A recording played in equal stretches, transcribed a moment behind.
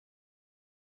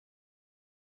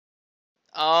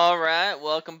All right,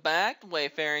 welcome back to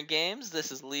Wayfaring Games.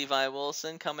 This is Levi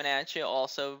Wilson coming at you,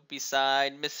 also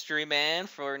beside Mystery Man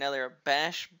for another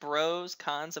Bash Bros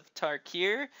Cons of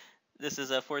Tarkir. This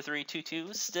is a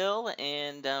 4322 still,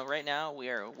 and right now we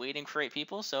are waiting for 8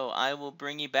 people, so I will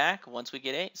bring you back once we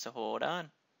get 8, so hold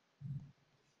on.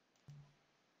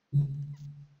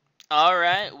 All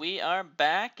right, we are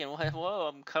back, and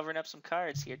whoa, I'm covering up some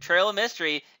cards here. Trail of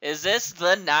Mystery, is this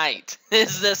the night?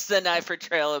 Is this the night for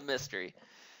Trail of Mystery?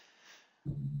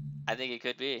 I think it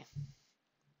could be.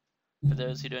 For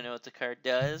those who don't know what the card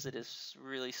does, it is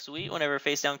really sweet. Whenever a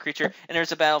face-down creature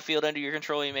enters a battlefield under your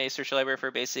control, you may search your library for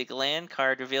a basic land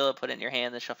card, reveal it, put it in your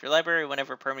hand, then shuffle your library.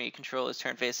 Whenever a permanent you control is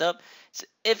turned face up,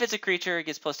 if it's a creature, it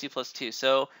gets +2/+2.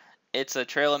 So it's a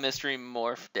Trail of Mystery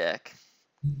morph deck.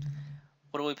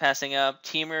 What are we passing up?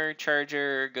 Teamer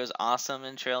Charger goes awesome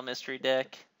in Trail of Mystery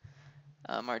deck.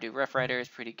 Mardu Rough Rider is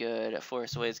pretty good.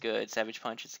 Forest Away is good. Savage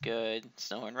Punch is good.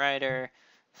 Snowhorn Rider.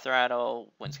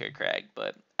 Throttle, Windscared Crag,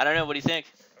 but I don't know. What do you think?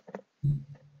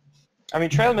 I mean,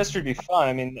 Trail of Mystery would be fun.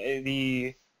 I mean,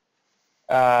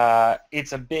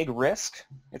 it's a big risk.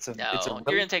 No, it's a you're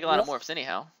gonna take a lot of morphs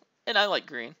anyhow, and I like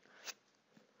green.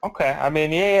 Okay, I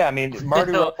mean, yeah. I mean,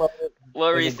 Mardu What Rough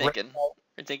were is you a great thinking?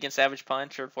 You're thinking Savage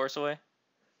Punch or Force Away?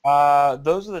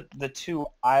 Those are the two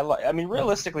I like. I mean,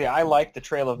 realistically, I like the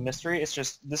Trail of Mystery. It's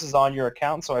just this is on your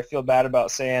account, so I feel bad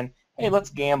about saying, hey, let's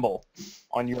gamble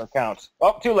on your account.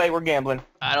 Oh, too late. We're gambling.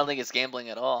 I don't think it's gambling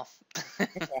at all.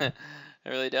 Okay. I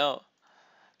really don't.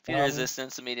 Feeder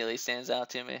Resistance immediately stands out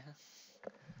to me.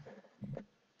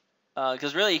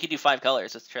 Because really, you could do 5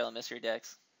 colors with Trail of Mystery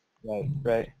decks.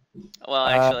 Right. Well,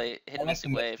 actually, Hidden like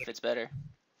Mystic Wave fits better.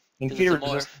 And 'cause Feeder it's a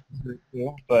morph. Resistance is great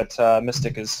too, but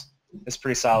Mystic is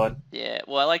pretty solid. Yeah,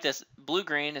 well, I like this.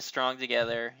 Blue-green is strong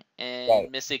together,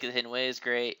 and Mystic the Hidden Way is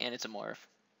great, and it's a morph.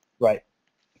 Right.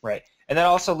 And that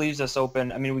also leaves us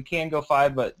open. I mean, we can go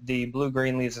 5, but the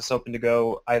blue-green leaves us open to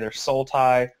go either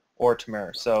Sultai or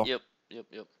Tamir. So Yep.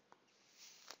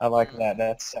 I like that.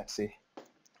 That's sexy.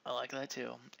 I like that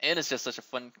too. And it's just such a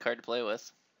fun card to play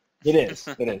with. It is.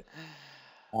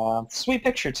 Sweet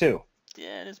picture, too.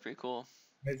 Yeah, it is pretty cool.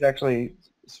 He's actually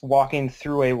walking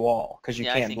through a wall because you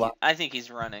can't block. I think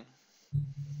he's running.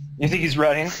 You think he's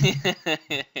running?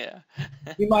 Yeah.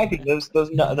 He might be. Those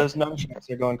nunchucks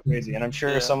are going crazy, and I'm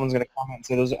sure someone's going to comment and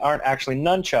say those aren't actually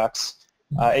nunchucks.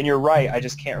 And you're right. I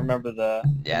just can't remember the.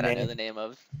 Yeah, I don't know the name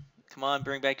of. Come on,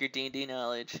 bring back your D&D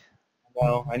knowledge.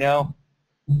 I know.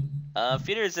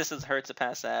 Feeder Resistance hurts to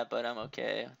pass that, but I'm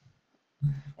okay.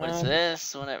 What is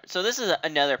this? Whatever. So this is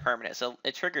another permanent. So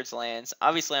it triggers lands.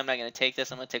 Obviously, I'm not going to take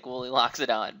this. I'm going to take Woolly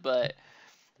Loxodon, but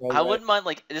I wouldn't mind.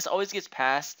 Like, this always gets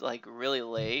passed like really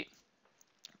late.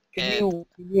 Can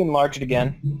you enlarge it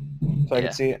again so I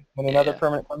can see it? When another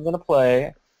permanent comes into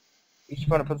play, each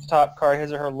opponent puts the top card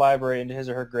his or her library into his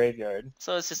or her graveyard.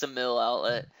 So it's just a mill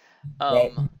outlet.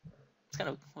 Right. It's kind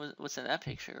of what's in that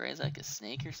picture, right? Is that like a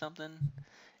snake or something?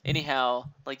 Anyhow,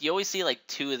 like you always see like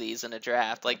 2 of these in a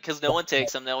draft, like because no one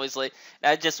takes them. They always like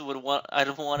I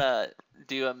don't want to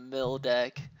do a mill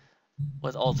deck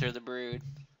with Alter the Brood.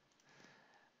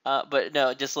 But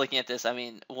no, just looking at this, I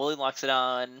mean, Woolly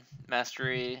Loxodon,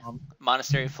 Mastery,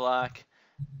 Monastery Flock.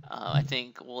 I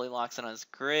think Woolly Loxodon is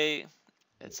great.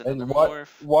 It's another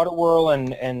morph. Water Whirl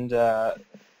and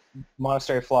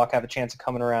Monastery Flock have a chance of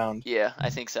coming around. Yeah, I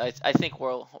think so. I think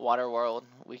Water World,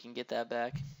 we can get that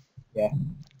back. Yeah.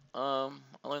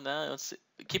 Other than that, let's see.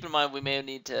 Keep in mind we may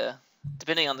need to,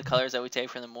 depending on the colors that we take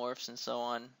from the morphs and so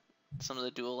on, some of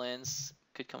the dual lands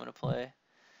could come into play.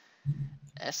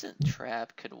 Essence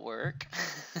Trap could work.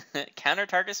 Counter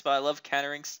target spell. I love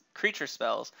countering creature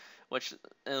spells, which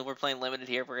we're playing limited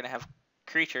here. We're going to have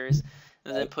creatures.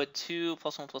 And then put 2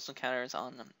 +1/+1 counters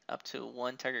on them up to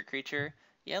 1 target creature.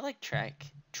 Yeah, I like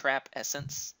Trap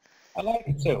Essence. I like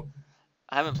it too.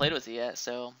 I haven't played with it yet,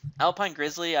 so Alpine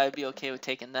Grizzly, I'd be okay with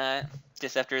taking that.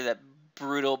 Just after that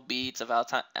brutal beats of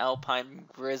Alpine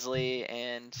Grizzly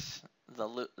and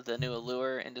the new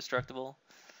Allure Indestructible.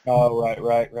 Oh,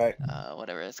 right.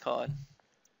 Whatever it's called.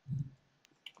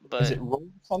 But is it Roar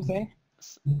something?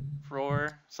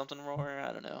 Roar? Something Roar?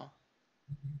 I don't know.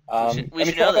 We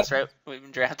should know this, right? We've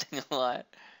been drafting a lot.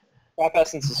 Trap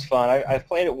Essence is fun. I've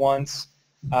played it once,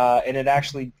 and it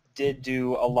actually did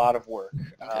do a lot of work.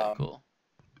 Okay, cool.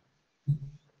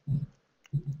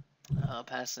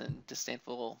 Passing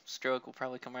Disdainful Stroke will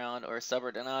probably come around, or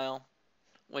Stubborn Denial,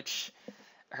 which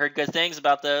I heard good things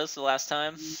about those the last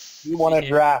time. You want to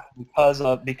draft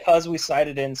because we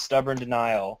cited in Stubborn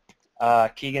Denial.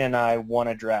 Keegan and I won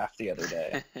a draft the other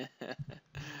day.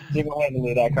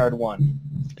 Single-handedly, that card won.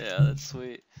 Yeah, that's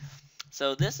sweet.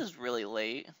 So this is really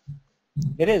late.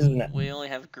 It is, isn't it? We only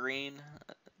have green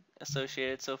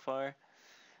associated so far.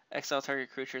 Exile target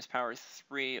creature's power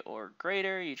 3 or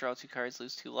greater. You draw 2 cards,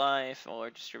 lose 2 life, or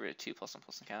distribute a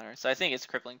 2+1/+1 counter. So I think it's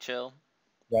Crippling Chill,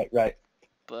 Right.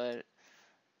 but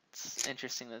it's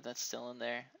interesting that that's still in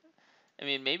there. I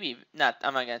mean, maybe not.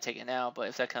 I'm not gonna take it now, but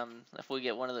if we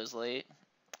get one of those late,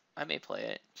 I may play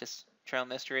it. Just Trail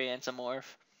Mystery and some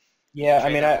Morph. Yeah, I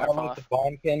Trade mean, that I Morph like the off.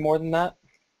 Bombkin more than that.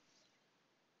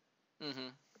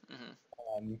 Mhm. Mhm.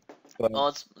 Um, but Well,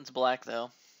 it's black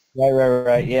though.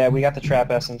 right. Yeah, we got the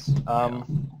Trap Essence. Yeah.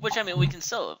 Which I mean, we can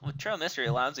still with Trail Mystery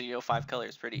allows you to go 5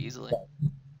 colors pretty easily.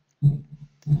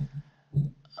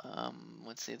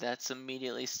 Let's see. That's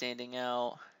immediately standing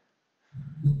out.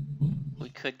 We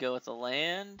could go with the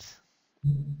land.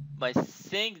 But I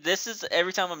think this is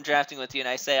every time I'm drafting with you and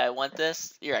I say I want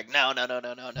this, you're like, no.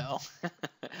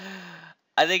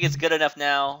 I think it's good enough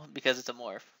now because it's a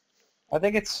morph. I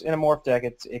think it's in a Morph deck.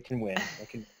 It can win. It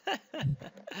can.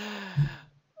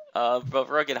 But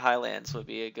Rugged Highlands would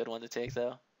be a good one to take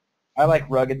though. I like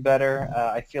Rugged better.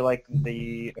 I feel like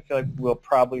we'll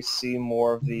probably see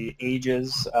more of the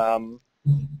Ages.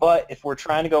 But if we're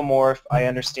trying to go Morph, I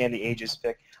understand the Ages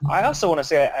pick. I also want to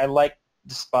say I like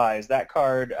Despise. That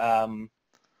card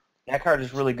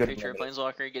is really good. Creature,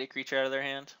 Planeswalker, get a creature out of their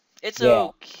hand. It's Yeah.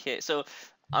 okay. So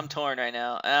I'm torn right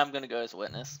now, and I'm gonna go as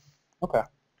Witness. Okay.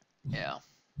 Yeah,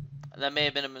 that may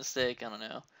have been a mistake. I don't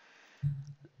know.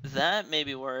 That may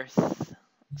be worth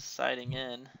siding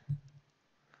in.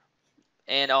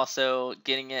 And also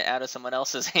getting it out of someone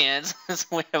else's hands,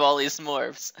 so we have all these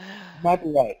morphs. You might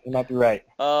be right. You might be right.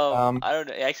 I don't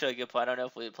know. Actually, a good point. I don't know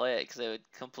if we would play it because it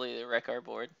would completely wreck our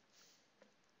board.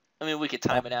 I mean, we could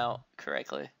time it out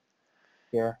correctly.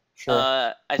 Sure.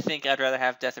 I think I'd rather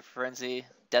have Death Frenzy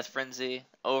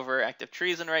over Active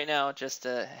Treason right now, just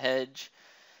to hedge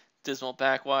Dismal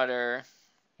Backwater.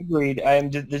 Agreed.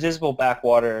 The Dismal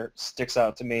Backwater sticks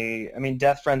out to me. I mean,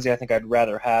 Death Frenzy I think I'd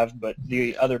rather have, but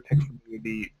the other pick for me would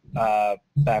be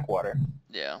Backwater.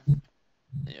 Yeah.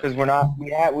 Because we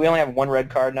only have one red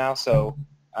card now, so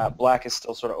black is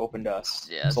still sort of open to us.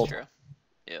 Yeah, that's true.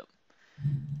 Yep.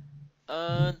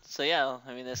 So yeah,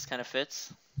 I mean, this kind of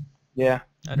fits. Yeah.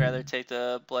 I'd rather take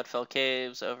the Bloodfell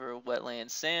Caves over Wetland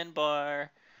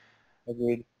Sandbar.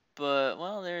 Agreed. But,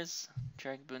 well, there's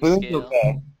Dragonboon Boon's Scale.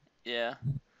 okay. Yeah.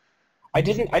 I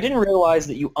didn't realize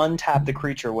that you untap the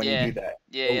creature when you Yeah. do that.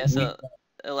 Yeah, so it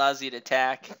allows you to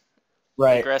attack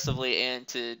aggressively and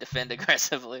to defend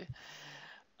aggressively.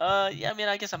 Yeah, I mean,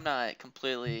 I guess I'm not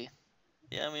completely...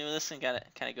 Yeah, I mean, this thing kind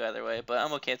of go either way, but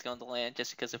I'm okay with going to land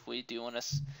just because if we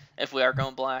are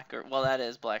going black, well, that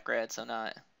is black-red, so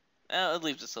not... it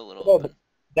leaves us a little open. But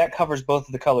that covers both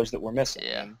of the colors that we're missing.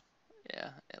 Yeah.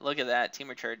 Yeah. Look at that.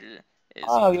 Teamer Charger is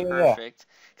perfect.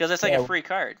 Because that's like a free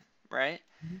card, right?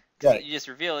 Right. You just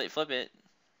reveal it, flip it,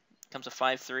 comes a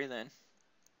 5/3 then.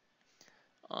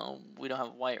 We don't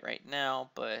have white right now,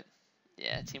 but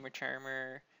yeah, Teamer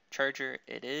Charger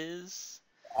it is.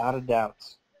 Out of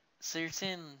doubts. So you're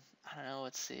saying, I don't know,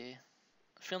 let's see.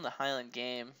 I'm feeling the Highland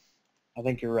game. I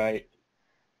think you're right.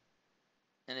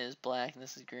 And it is black and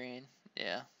this is green.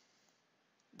 Yeah.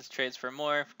 This trades for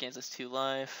more, gains us 2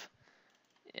 life.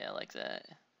 Yeah, I like that.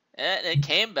 And it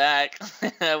came back.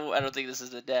 I don't think this is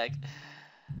the deck.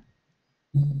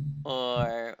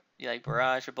 Or you like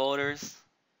Barrage or Boulders?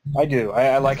 I do.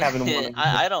 I like having one.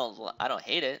 I don't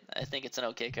hate it. I think it's an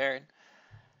okay card.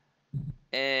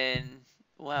 And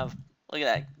wow, look at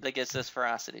that. That gets us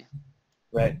Ferocity.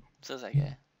 Right. So is that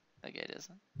guy. That guy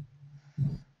doesn't.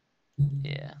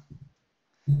 Yeah.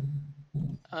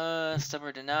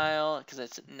 Stubborn Denial, because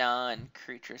it's a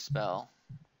non-creature spell.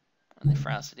 And the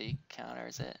Ferocity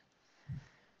counters it.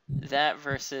 That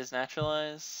versus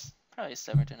Naturalize, probably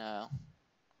Stubborn Denial.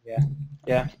 Yeah.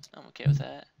 I'm okay with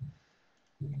that.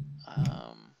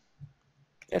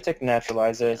 Yeah, take the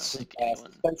Naturalize. It's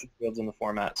suspension fields in the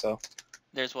format, so.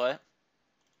 There's what?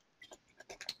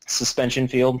 Suspension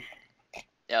field.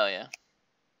 Oh yeah.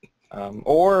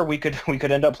 Or we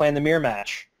could end up playing the mirror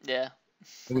match. Yeah.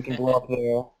 We can blow up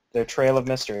their Trail of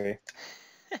Mystery.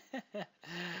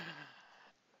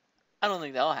 I don't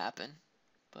think that'll happen.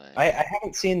 But I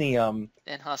haven't seen the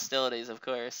and hostilities, of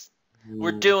course.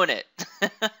 We're doing it.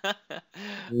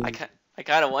 I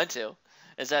kind of want to.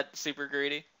 Is that super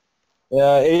greedy?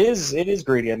 It is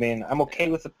greedy. I mean, I'm okay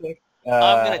with the pick.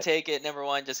 I'm gonna take it number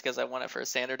one just because I want it for a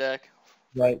standard deck.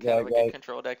 Right. Good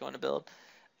control deck I want to build.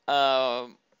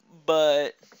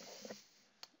 But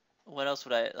what else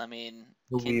would I mean?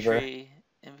 Kintry,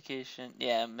 Invocation.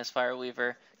 Yeah, Misfire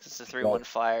Weaver. It's a 3/1 Right. 1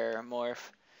 fire morph.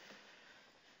 We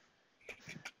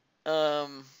could end up playing the mirror match.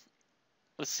 Yeah, Misfire Weaver. It's a 3/1 fire morph. We could end up playing the mirror match. Yeah, Misfire Weaver. It's a 3/1 fire morph. We could end up playing the mirror match. Yeah, Misfire Weaver. It's a 3/1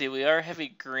 fire morph. Let's see. We are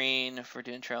heavy green if we're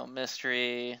doing Trail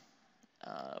Mystery.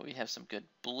 We have some good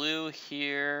blue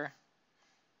here.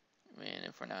 I mean,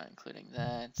 if we're not including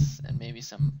that, and maybe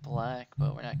some black,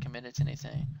 but we're not committed to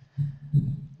anything.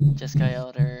 Jeskai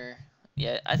Elder.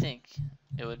 Yeah, I think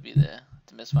it would be the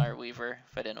Misfire Weaver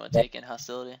if I didn't want to take in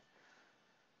Hostility.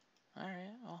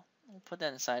 Alright, well, we'll put that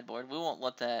in the sideboard. We won't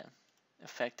let that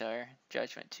affect our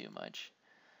judgment too much.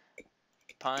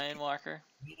 Pine Walker.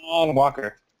 Pine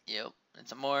Walker. Yep,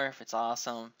 it's a morph. It's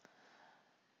awesome.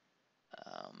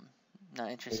 Not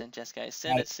interested in Jeskai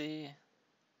Ascendancy.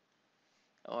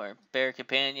 Or Bear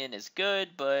Companion is good,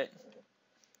 but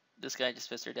this guy just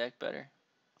fits their deck better.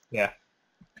 Yeah.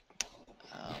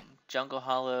 Jungle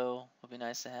Hollow would be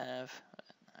nice to have.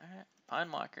 Alright, Pine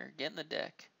Walker, get in the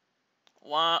deck.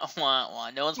 Wah, wah, wah.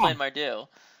 No one's playing Mardu.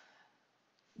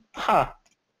 Huh.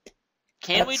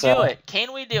 Can we do it?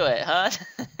 Can we do it, huh?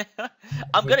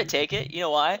 I'm gonna take it. You know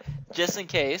why? Just in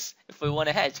case if we want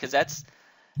to hedge, because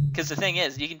the thing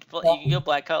is you can go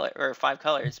black color or 5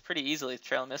 colors pretty easily with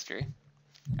Trail of Mystery.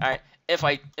 All right. If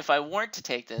I weren't to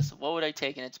take this, what would I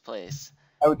take in its place?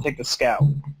 I would take the Scout.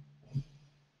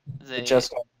 The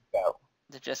Jeskai Scout.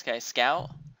 The Jeskai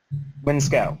Scout. Wind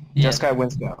Scout. Yeah, Jeskai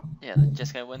Wind Scout. Yeah, the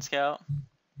Jeskai Wind Scout.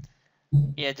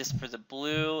 Yeah, just for the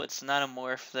blue. It's not a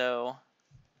morph though.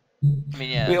 I mean,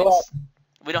 yeah.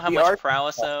 We don't have much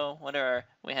prowess though.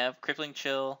 We have Crippling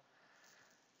Chill,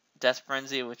 Death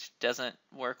Frenzy, which doesn't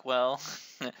work well.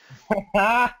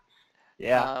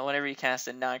 Yeah. Whenever you cast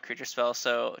a non-creature spell,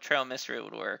 so Trail of Mystery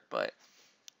would work, but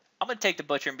I'm gonna take the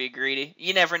Butcher and be greedy.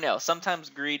 You never know.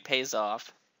 Sometimes greed pays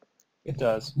off. It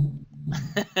does.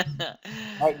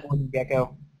 Alright, Golden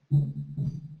Gecko.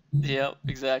 Yep,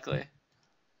 exactly.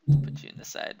 Put you in the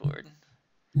sideboard.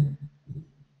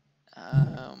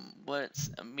 What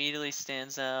immediately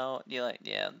stands out? You like,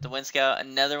 yeah, the Wind Scout,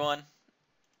 another one.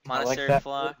 Monastery like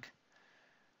Flock.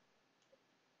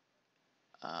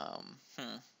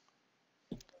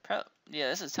 Yeah,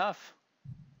 this is tough.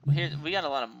 Here we got a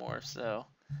lot of morphs though.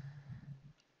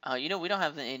 We don't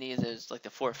have any of those like the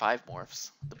 4 or 5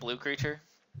 morphs. The blue creature.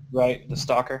 Right, the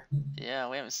Stalker. Yeah,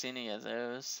 we haven't seen any of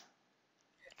those.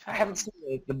 I haven't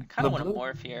seen the kind of want to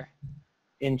morph here.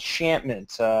 Enchantment,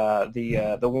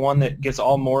 the one that gives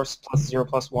all morphs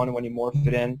 +0/+1 when you morph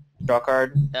it in. Draw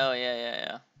card. Oh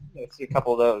yeah. I see a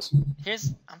couple of those.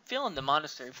 I'm feeling the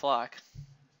Monastery Flock.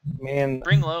 Man,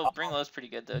 Bring low's pretty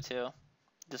good though too.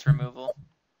 Just removal.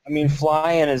 I mean,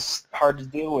 flying is hard to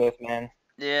deal with, man.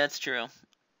 Yeah, it's true.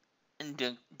 And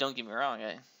don't get me wrong,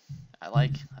 I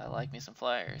like me some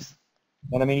flyers.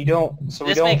 And I mean, you don't. So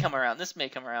this may come around. This may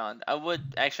come around.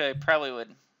 I probably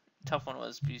would. Tough one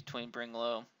was between Bring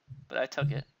Low, but I took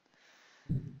it.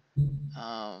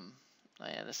 Oh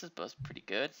yeah, this is both pretty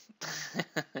good.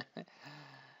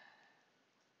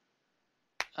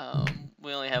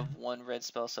 We only have 1 red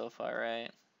spell so far,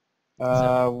 right?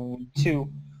 2.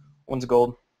 One's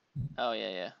gold. Oh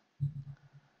yeah.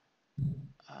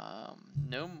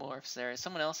 No morphs there. Does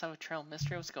someone else have a Trail of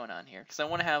Mystery? What's going on here? Because I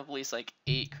want to have at least like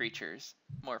 8 creatures,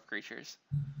 morph creatures.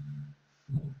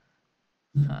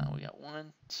 We got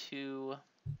 1, 2,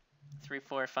 3,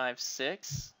 4, 5,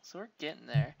 6. So we're getting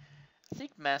there. I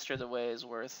think Master of the Way is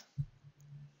worth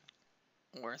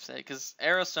it because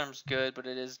Aerostorm's good, but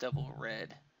it is double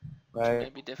red, which may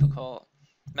be difficult.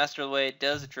 Master of the Way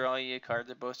does draw you a card.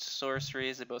 They're both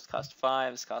sorceries. They both cost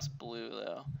 5. This costs blue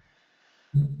though.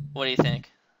 What do you think?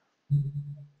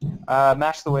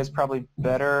 Match the Way is probably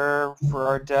better for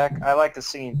our deck. I like the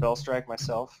Singing Bell Strike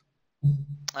myself.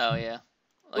 Oh yeah.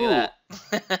 Look at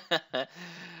that.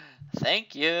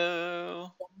 Thank you.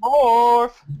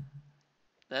 Morph.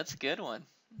 That's a good one.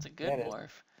 It's a good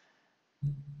morph.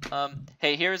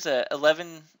 Hey, here's a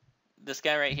 11. This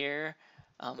guy right here.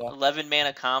 11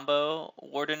 mana combo.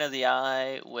 Warden of the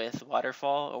Eye with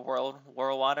Waterfall or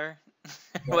Whirl Water.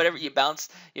 Whatever you bounce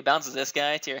this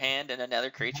guy to your hand and another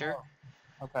creature.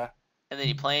 Oh, okay. And then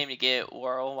you play him, you get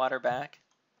Whirl Water back.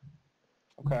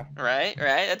 Okay. Right.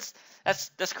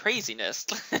 That's craziness.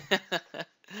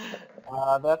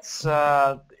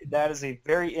 That is a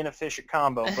very inefficient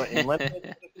combo, but in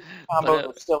limited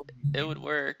combo, it would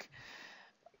work.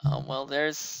 Well,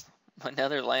 there's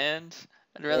another land.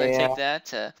 I'd rather take that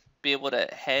to be able to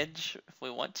hedge if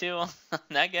we want to on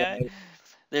that guy. Yeah.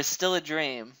 There's still a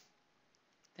dream.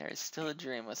 There is still a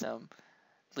dream with him.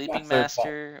 Leaping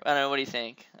Master. I don't know. What do you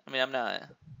think? I mean, I'm not.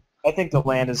 I think the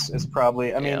land is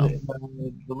probably. I mean,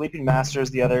 the Leaping Master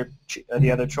is the other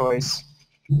choice.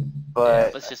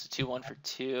 But it's just a 2/1 for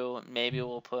 2. Maybe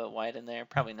we'll put white in there.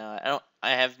 Probably not. I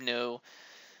have no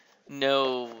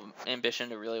ambition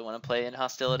to really want to play in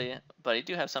Hostility, but I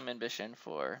do have some ambition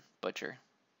for Butcher.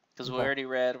 Because we Okay. already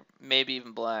read, maybe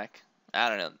even black. I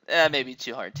don't know. Maybe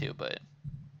too hard too, but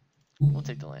we'll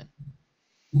take the land.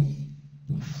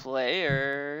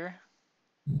 Flair.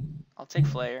 I'll take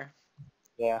Flair.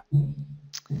 Yeah.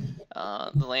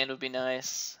 The land would be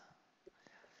nice,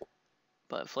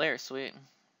 but Flair is sweet.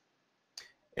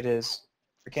 It is.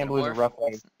 I Is it can't a believe the morph? Rough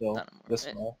Rider It's is still not a this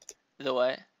morph. small. The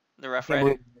what? The I Rough can't Rider?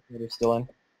 believe the Rough Rider's still in.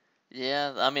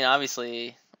 Yeah, I mean,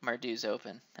 obviously, Mardu's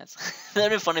open.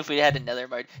 That'd be funny if we had another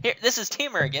Mardu. Here, this is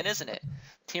Teamer again, isn't it?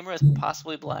 Teamer is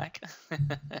possibly black.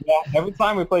 Yeah, every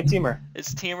time we play Teamer.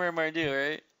 It's Teamer and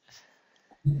Mardu,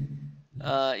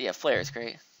 right? Yeah, Flare is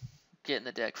great. Get in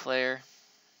the deck, Flare.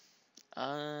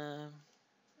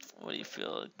 What do you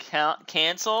feel?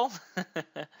 Cancel?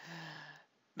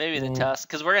 Maybe the Tusk,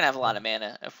 because we're gonna have a lot of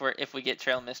mana if we get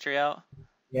Trail of Mystery out.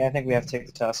 Yeah, I think we have to take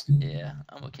the Tusk. Yeah,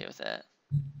 I'm okay with that.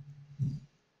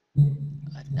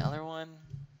 Another one,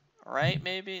 right?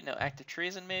 Maybe no Active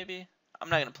Treason. Maybe I'm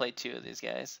not gonna play two of these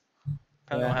guys.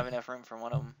 Probably won't Yeah. have enough room for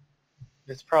one of them.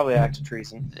 It's probably Act of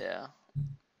Treason. Yeah,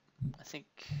 I think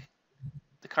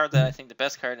the card that I think the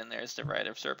best card in there is the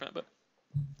Rider of Serpent, but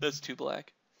that's too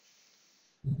black.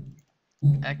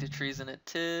 Active Treason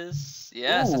it is.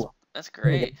 Yes, that's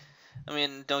great. I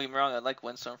mean, don't get me wrong, I like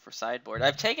Windstorm for sideboard.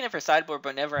 I've taken it for sideboard,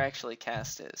 but never actually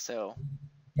cast it. So,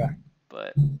 Okay.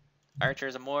 but Archer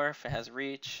is a morph. It has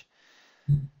reach.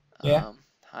 Yeah.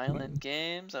 Highland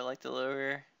Games. I like the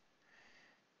lower.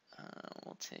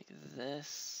 We'll take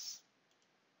this.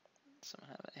 Someone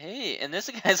have it. Hey, and this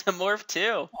guy's a morph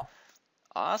too.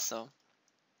 Awesome.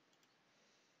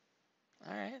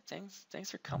 All right,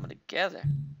 things are coming together.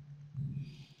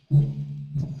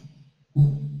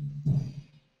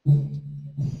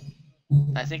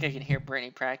 I think I can hear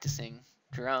Brittany practicing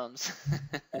drums.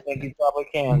 I think you probably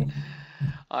can.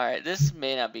 All right, this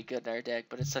may not be good in our deck,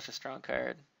 but it's such a strong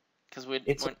card. Because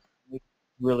It's a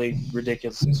really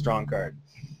ridiculously strong card.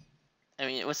 I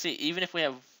mean, let's see. Even if we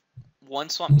have one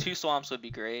swamp, two swamps would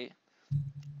be great.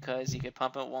 Because you could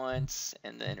pump it once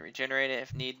and then regenerate it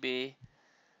if need be.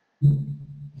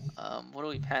 What are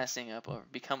we passing up over?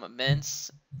 Become Immense,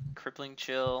 Crippling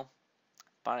Chill,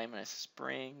 Bottomless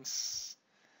Springs.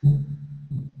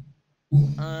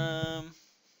 I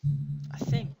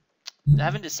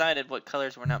haven't decided what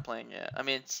colors we're not playing yet. I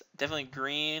mean, it's definitely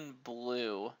green,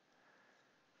 blue.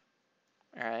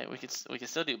 All right, we could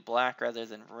still do black rather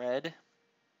than red.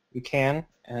 We can,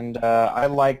 and I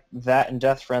like that and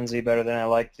Death Frenzy better than I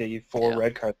like the four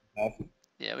red cards we have.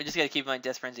 Yeah, we just got to keep in mind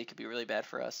Death Frenzy could be really bad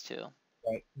for us too.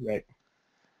 Right.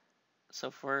 So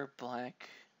if we're black,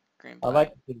 green, black. I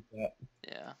like to do that.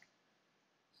 Yeah.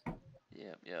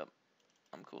 Yep.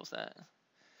 I'm cool with that.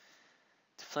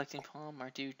 Deflecting Palm,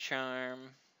 Mardu Charm.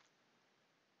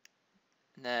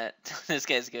 That this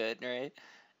guy's good, right?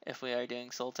 If we are doing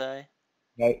Sultai.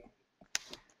 Right.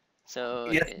 So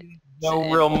yes, no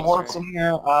real morphs in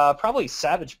here. Probably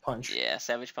Savage Punch. Yeah,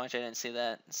 Savage Punch. I didn't see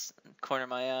that. It's in the corner of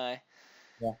my eye.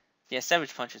 Yeah. Yeah,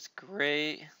 Savage Punch is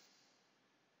great.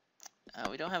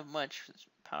 We don't have much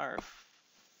power.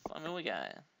 I mean, we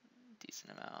got a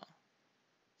decent amount.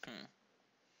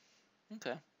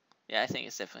 Okay. Yeah, I think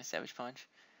it's definitely Savage Punch.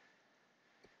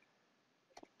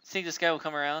 Think this guy will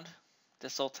come around? The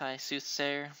Sultai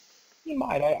Soothsayer? He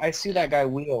might. I see that guy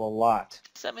wheel a lot.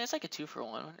 So, I mean, it's like a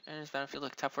 2-for-1. In his battlefield,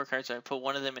 look, top 4 cards are put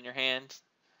one of them in your hand.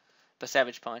 But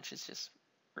Savage Punch is just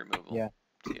removal. Yeah.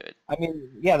 It's good. I mean,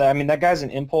 yeah, that guy's an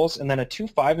impulse, and then a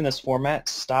 2/5 in this format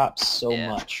stops so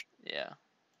much. Yeah.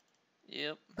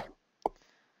 Yep.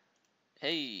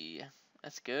 Hey,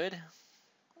 that's good.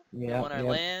 Yeah. We won our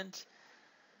land.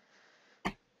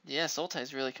 Yeah,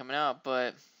 Sultai's really coming out,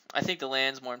 but I think the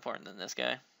land's more important than this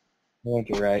guy. I think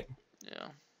you're right. Yeah.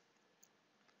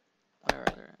 Where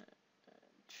are there?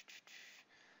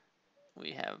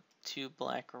 We have 2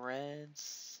 black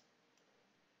reds.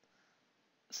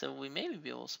 So we maybe be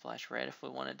able to splash red if we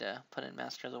wanted to put in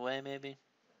Master of the Way, maybe.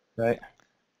 Right.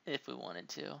 If we wanted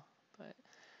to. But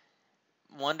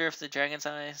wonder if the Dragon's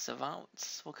Eye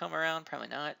Savants will come around. Probably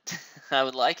not. I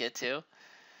would like it to.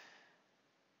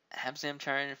 Habsam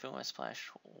Charm if we want to splash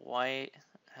white.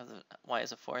 Have the white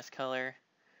as a 4th color.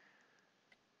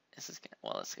 This is good.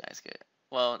 Well, this guy's good.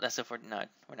 Well, that's if we're not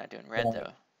doing red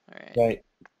though. All right. Right.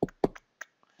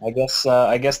 I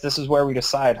guess this is where we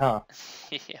decide, huh?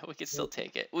 Yeah, we can still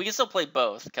take it. We can still play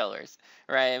both colors,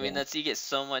 right? I mean, you get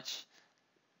so much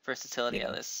versatility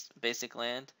out of this basic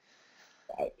land.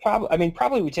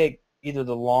 Probably we take either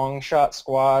the Long Shot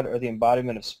Squad or the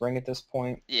Embodiment of Spring at this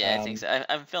point. Yeah, I think so.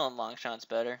 I'm feeling Long Shots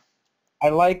better. I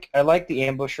like the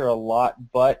Ambusher a lot,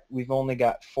 but we've only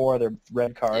got 4 other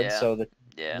red cards, so that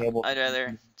I'd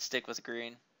rather stick with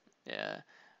green. Yeah,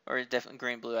 or definitely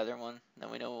green, blue, either one.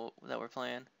 Then we know that we're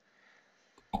playing.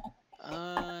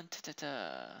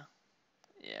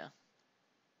 Yeah,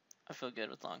 I feel good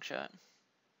with long shot.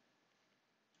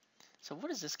 So what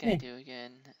does this guy do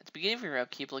again? At the beginning of your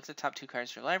upkeep, look at the top 2 cards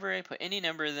from your library, put any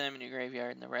number of them in your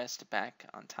graveyard, and the rest back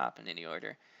on top in any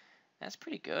order. That's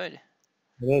pretty good.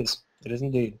 It is. It is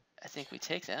indeed. I think we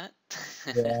take that.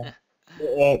 Yeah.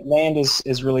 Land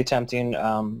is really tempting,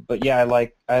 but yeah, I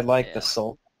like Yeah. the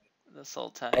Sultai. The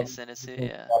Sultai Senatsu,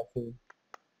 yeah.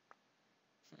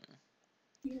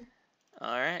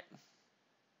 All right.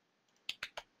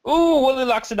 Ooh, Willie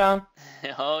locks it down.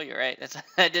 Oh, you're right. I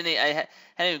hadn't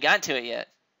even gotten to it yet.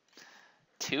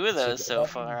 2 of those so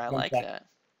far. I like that.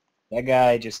 That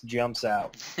guy just jumps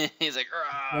out. He's like,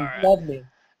 Love me.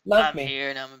 I'm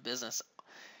here and I'm in business.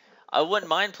 I wouldn't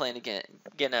mind playing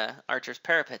getting a Archer's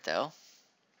Parapet though.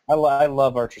 I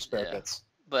love Archer's Parapets.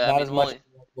 Yeah. But not I mean, as much as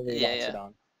Willie locks it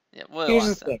on. Yeah, Here's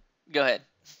the thing. Go ahead.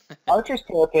 Archer's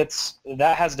Parapets,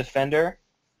 that has Defender.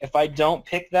 If I don't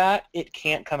pick that, it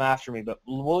can't come after me. But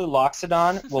Willie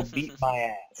Loxodon will beat my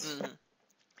ass. Mm-hmm.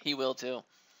 He will too.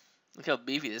 Look how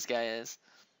beefy this guy is.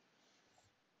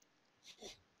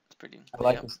 It's pretty. I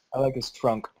like his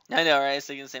trunk. I know, right? I was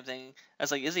thinking the same thing. I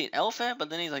was like, is he an elephant? But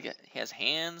then he's like, he has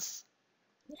hands.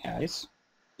 Yeah, he's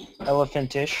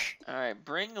elephantish. All right,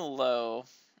 bring low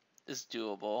is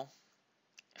doable.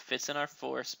 It fits in our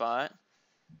 4 spot.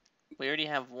 We already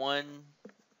have 1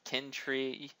 tin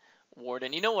tree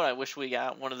warden. You know what I wish we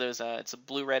got? One of those, it's a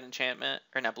blue-red enchantment.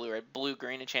 Or not blue-red,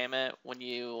 blue-green enchantment when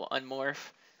you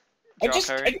unmorph. I just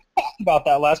talked about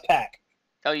that last pack.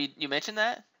 Oh, you mentioned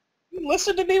that? You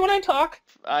listen to me when I talk.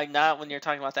 Not when you're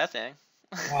talking about that thing.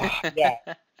 Yeah.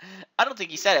 I don't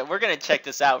think you said it. We're going to check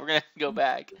this out. We're going to go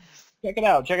back. Check it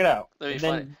out. Check it out. That'd be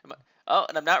funny. Oh,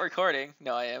 and I'm not recording.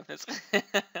 No, I am.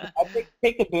 I think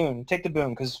take the boon. Take the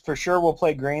boon, because for sure we'll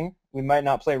play green. We might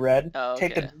not play red. Oh, okay.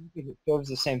 Take the boon because it serves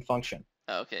the same function.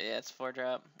 Okay, yeah, it's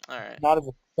 4-drop. All right. Not as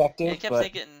effective, I kept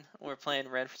thinking we're playing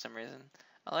red for some reason.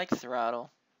 I like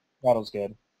Throttle. Throttle's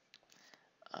good.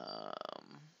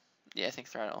 Yeah, I think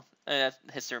Throttle. That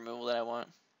hits the removal that I want.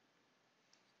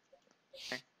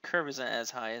 Our curve isn't as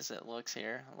high as it looks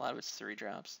here. A lot of it's 3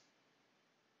 drops.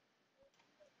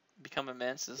 Become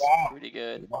Immense is pretty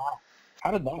good. Wow. How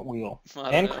did that wheel?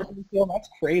 And Crippling Kill, that's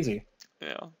crazy.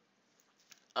 Yeah.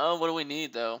 Oh, what do we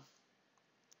need, though?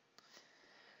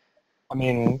 I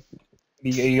mean,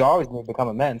 you always need to become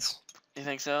Immense. You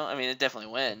think so? I mean, it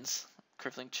definitely wins.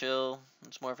 Crippling Chill,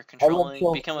 it's more of a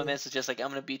controlling. Become Immense is just like, I'm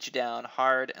going to beat you down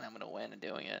hard, and I'm going to win in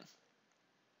doing it.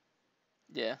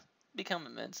 Yeah. Become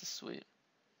Immense is sweet.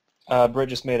 Britt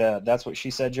just made a "that's what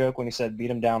she said" joke when he said beat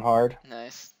him down hard.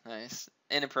 Nice, nice.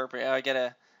 Inappropriate. I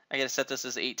gotta set this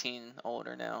as 18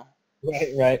 older now.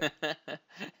 Right.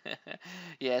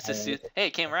 Yeah, it's a sooth. Hey,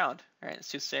 it came around. All right,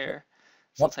 Soothsayer.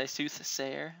 Sultai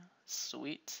Soothsayer.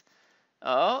 Sweet.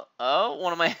 Oh,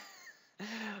 one of my.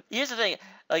 Here's the thing.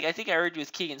 Like, I think I heard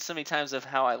with Keegan so many times of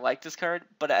how I like this card,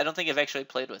 but I don't think I've actually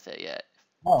played with it yet.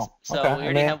 Oh, so okay. we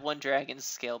already have 1 Dragon's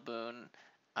Scale Boon.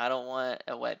 I don't want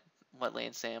a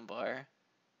Wetland Sandbar.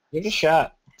 Give it a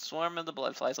shot. Swarm of the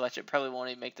Bloodflies. Watch, it probably won't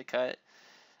even make the cut.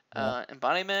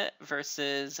 Embodiment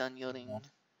versus Unyielding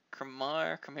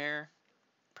Khmer.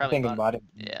 Probably Embodiment.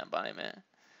 Yeah, Embodiment.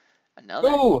 Another.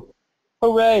 Ooh!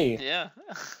 Hooray! Yeah.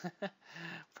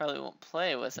 Probably won't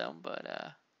play with them, but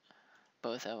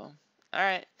both of them. All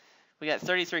right. We got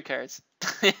 33 cards.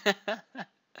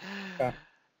 Okay.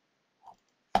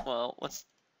 Well, let's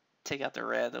take out the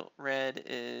red. The red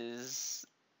is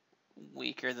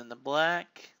weaker than the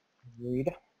black.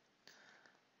 Agreed.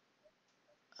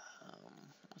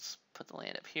 Let's put the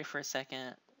land up here for a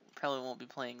second. Probably won't be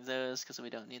playing those because we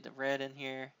don't need the red in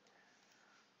here.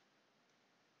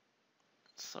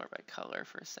 Let's sort by color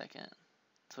for a second.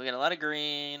 So we got a lot of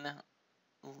green,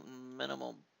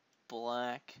 minimal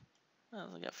black. Oh,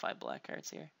 we got 5 black cards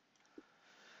here.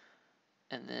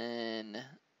 And then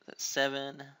that's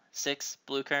 6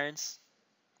 blue cards.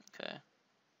 Okay.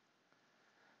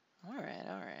 All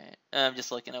right. I'm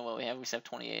just looking at what we have. We have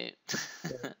 28.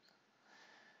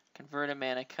 Convert a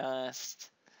mana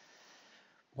cost.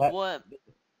 What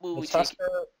will we take?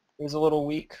 Tusker is a little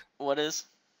weak. What is?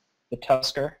 The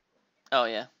Tusker. Oh,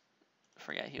 yeah. I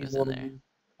forgot he was in there.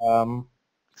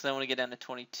 Because I want to get down to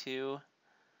 22.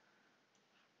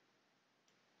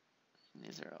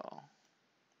 These are all...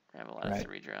 I have a lot of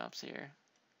 3 drops here.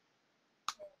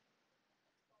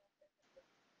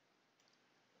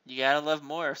 You gotta love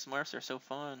morphs. Morphs are so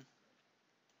fun.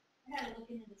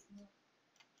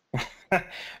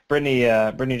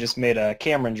 Brittany just made a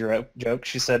Cameron joke.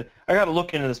 She said, "I got to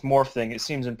look into this morph thing. It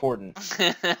seems important."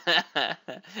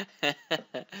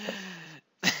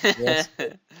 Yes.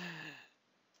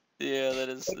 Yeah, that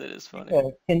is funny.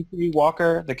 Kintry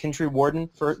Walker, the Kintry Warden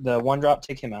for the one drop,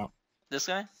 take him out. This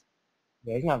guy?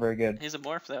 Yeah, he's not very good. He's a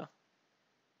morph though.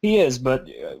 He is, but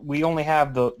we only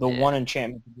have the Yeah. one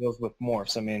enchantment that deals with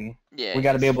morphs. I mean, Yeah, we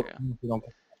got to be that's able true. to. We don't.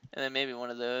 And then maybe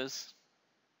one of those.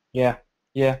 Yeah,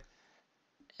 yeah.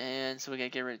 And so we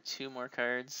gotta get rid of 2 more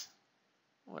cards.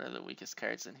 What are the weakest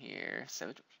cards in here?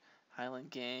 Savage Highland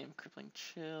Game, Crippling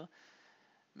Chill.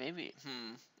 Maybe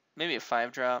maybe a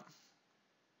 5-drop.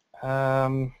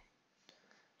 Um,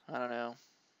 I don't know.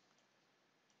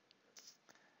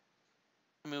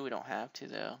 I mean, we don't have to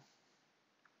though.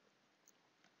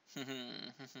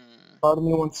 part of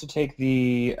me wants to take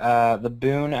the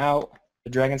boon out, the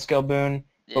Dragon Scale boon,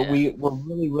 but Yeah. we're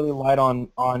really light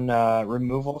on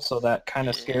removal, so that kind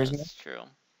of scares me. That's true.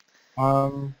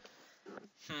 Um,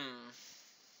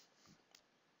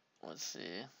 Let's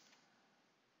see.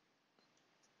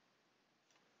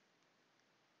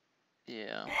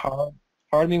 Yeah.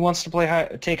 part of me wants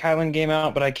to take Highland Game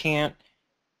out, but I can't.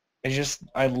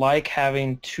 I like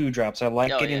having 2 drops. I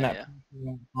like getting that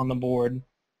on the board.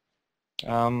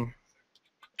 Yeah.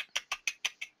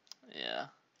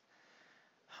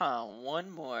 Huh,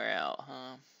 1 more out,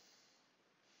 huh?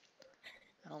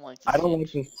 I don't like this. I don't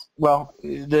like this. Well,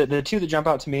 the 2 that jump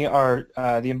out to me are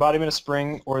the Embodiment of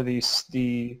Spring or the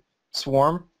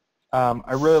Swarm.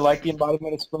 I really like the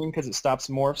Embodiment of Spring because it stops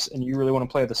morphs, and you really want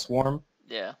to play the Swarm.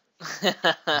 Yeah.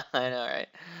 I know, right?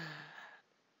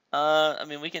 I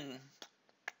mean, we can...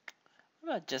 What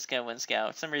about Jessica Wind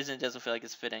Scout? For some reason, it doesn't feel like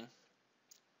it's fitting.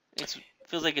 It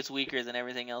feels like it's weaker than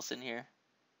everything else in here.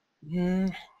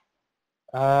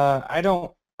 I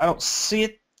don't see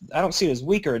it. I don't see it as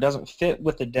weaker. It doesn't fit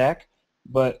with the deck,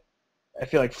 but I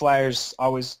feel like flyers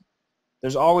always.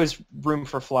 There's always room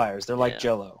for flyers. They're like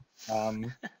Jello.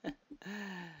 You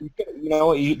know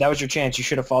what? That was your chance. You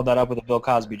should have followed that up with a Bill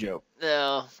Cosby joke.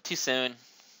 No, too soon.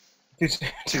 Too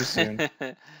soon.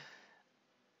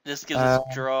 This gives us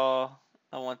draw.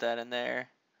 I want that in there.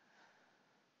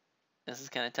 This is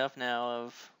kind of tough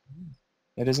now.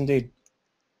 It is indeed.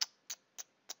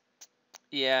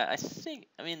 Yeah, I think.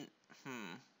 I mean,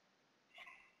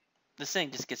 this thing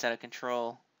just gets out of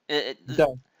control. It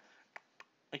does.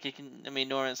 Like it can. I mean,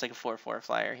 normally it's like a 4/4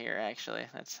 flyer here. Actually,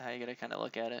 that's how you gotta kind of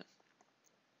look at it.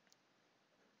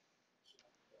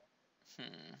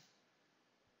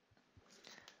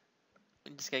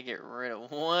 We just gotta get rid of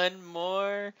 1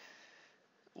 more.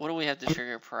 What do we have to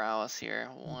trigger prowess here?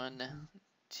 1,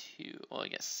 2. Well, I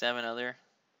guess 7 other.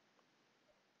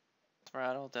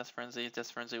 Throttle, Death Frenzy. Death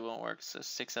Frenzy won't work, so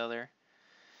 6 other.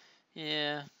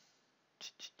 Yeah.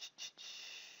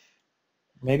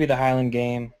 Maybe the Highland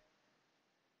Game.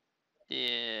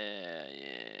 Yeah.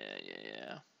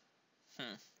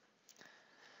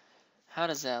 How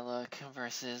does that look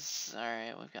versus...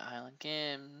 Alright, we've got Highland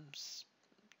Games.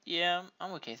 Yeah,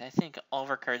 I'm okay. I think all of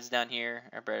our cards down here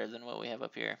are better than what we have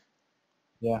up here.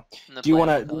 Yeah. Do you want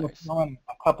to throw in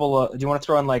a couple of? Do you want to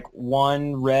throw in like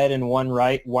 1 red and 1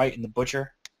 white in the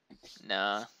butcher?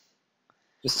 Nah.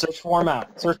 Just search for them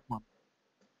out. Search for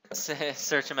them.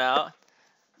 Search them out.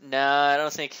 No, I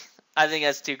don't think. I think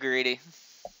that's too greedy.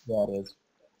 Yeah, it is.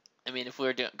 I mean, if we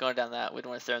were going down that, we'd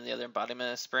want to throw in the other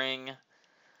Embodiment of Spring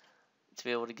to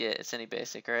be able to get It's Any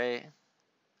Basic, right?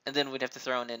 And then we'd have to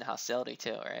throw in Hostility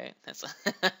too, right? That's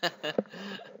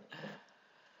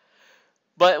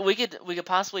But we could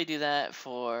possibly do that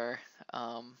for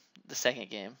the second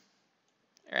game,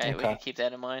 right? Okay. We can keep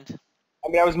that in mind. I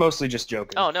mean, I was mostly just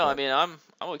joking. Oh no, I mean I'm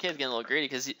okay with getting a little greedy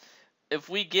because if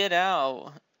we get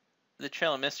out the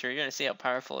Trail of Mystery, you're gonna see how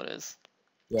powerful it is.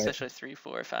 Right. Especially 3,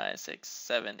 4, 5, 6,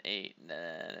 7, 8, 9,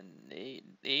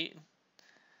 8.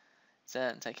 Is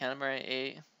that, did I count them right?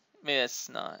 8. Maybe that's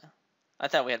not. I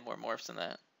thought we had more morphs than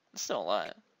that. It's still a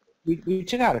lot. We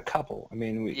took out a couple. I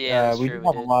mean, we did have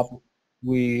a lot.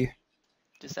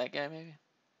 Just that guy, maybe.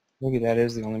 Maybe that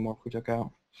is the only morph we took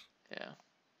out. Yeah,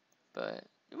 but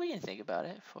we can think about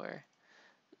it for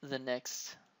the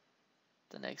next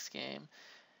game.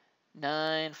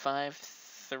 9, 5,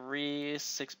 3,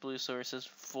 6 blue sources,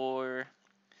 4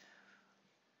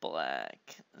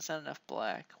 black. Is that enough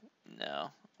black?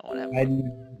 No, I want to have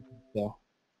more. So,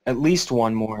 at least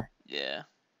 1 more. Yeah.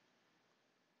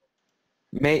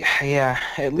 Yeah,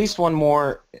 at least 1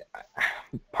 more.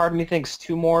 Part of me thinks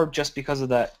 2 more just because of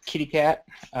that kitty cat.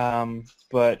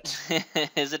 But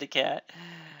is it a cat?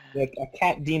 A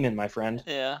cat demon, my friend.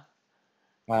 Yeah.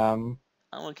 I'm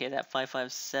okay. That 5,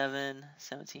 5, 7,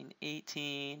 17,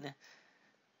 18.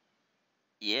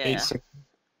 Yeah, 8-6.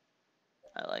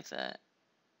 I like that.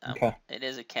 Okay. It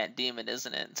is a cat demon,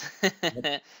 isn't it?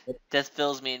 Yep. Death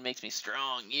fills me and makes me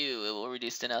strong. It will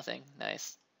reduce to nothing.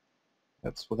 Nice.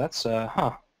 That's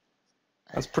huh.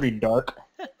 That's pretty dark.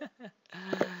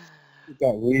 It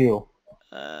got real.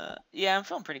 Yeah, I'm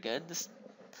feeling pretty good. This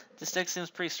deck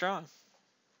seems pretty strong.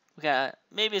 We got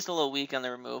maybe it's a little weak on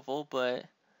the removal, but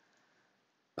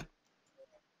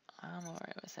I'm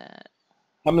alright with that.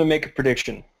 I'm gonna make a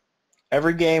prediction.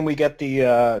 Every game we get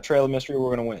the Trail of Mystery,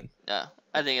 we're gonna win. Yeah,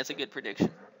 I think it's a good prediction.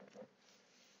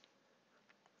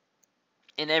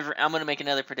 I'm gonna make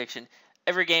another prediction.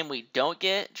 Every game we don't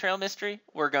get Trail Mystery,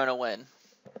 we're gonna win.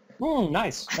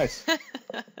 Nice. Man,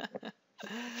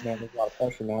 there's a lot of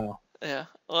pressure now. Yeah.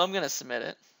 Well, I'm gonna submit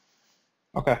it.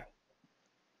 Okay.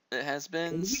 It has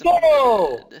been Go!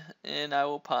 submitted, and I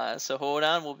will pause. So hold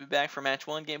on. We'll be back for match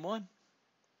 1, game 1.